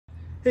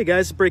Hey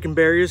guys, breaking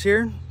barriers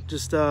here.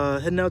 Just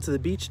heading out to the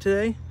beach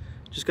today.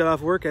 Just got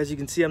off work. As you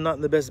can see, I'm not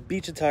in the best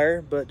beach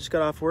attire, but just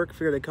got off work.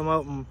 Figured I'd come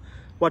out and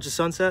watch the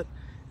sunset.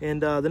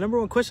 And the number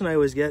one question I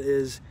always get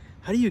is,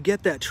 how do you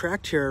get that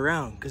track chair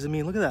around? Because I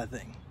mean, look at that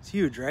thing. It's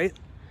huge, right?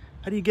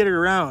 How do you get it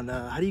around?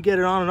 How do you get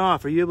it on and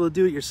off? Are you able to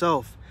do it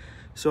yourself?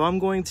 So I'm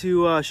going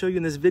to show you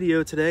in this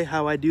video today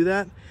how I do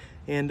that.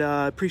 And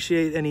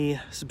appreciate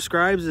any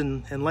subscribes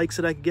and likes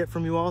that I could get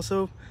from you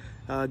also.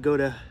 Go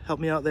to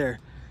help me out there.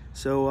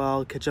 So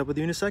I'll catch up with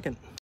you in a second.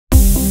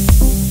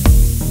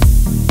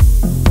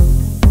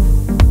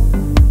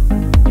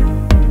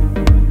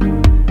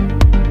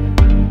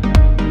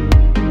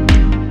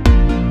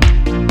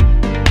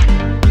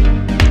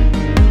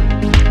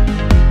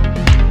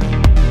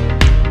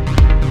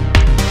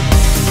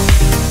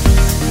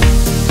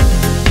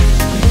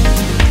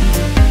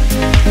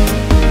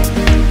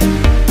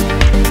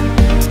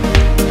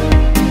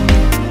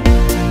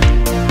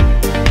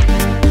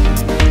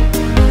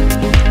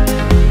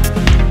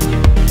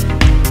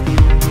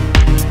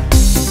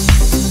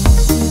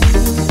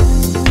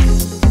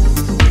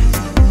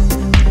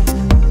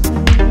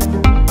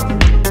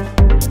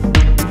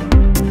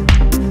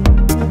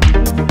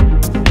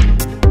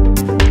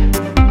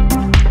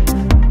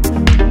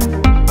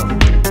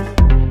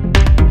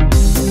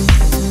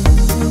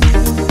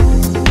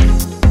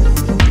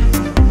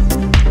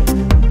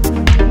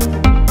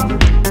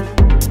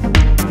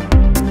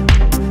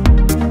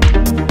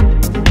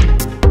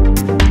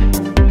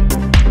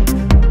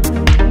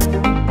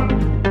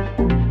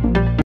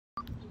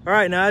 All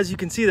right, now as you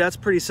can see, that's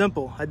pretty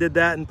simple. I did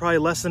that in probably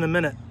less than a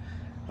minute.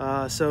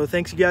 So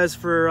thanks you guys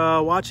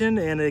for watching,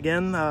 and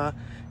again,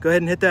 go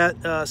ahead and hit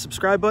that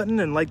subscribe button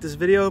and like this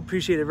video.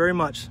 Appreciate it very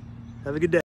much. Have a good day.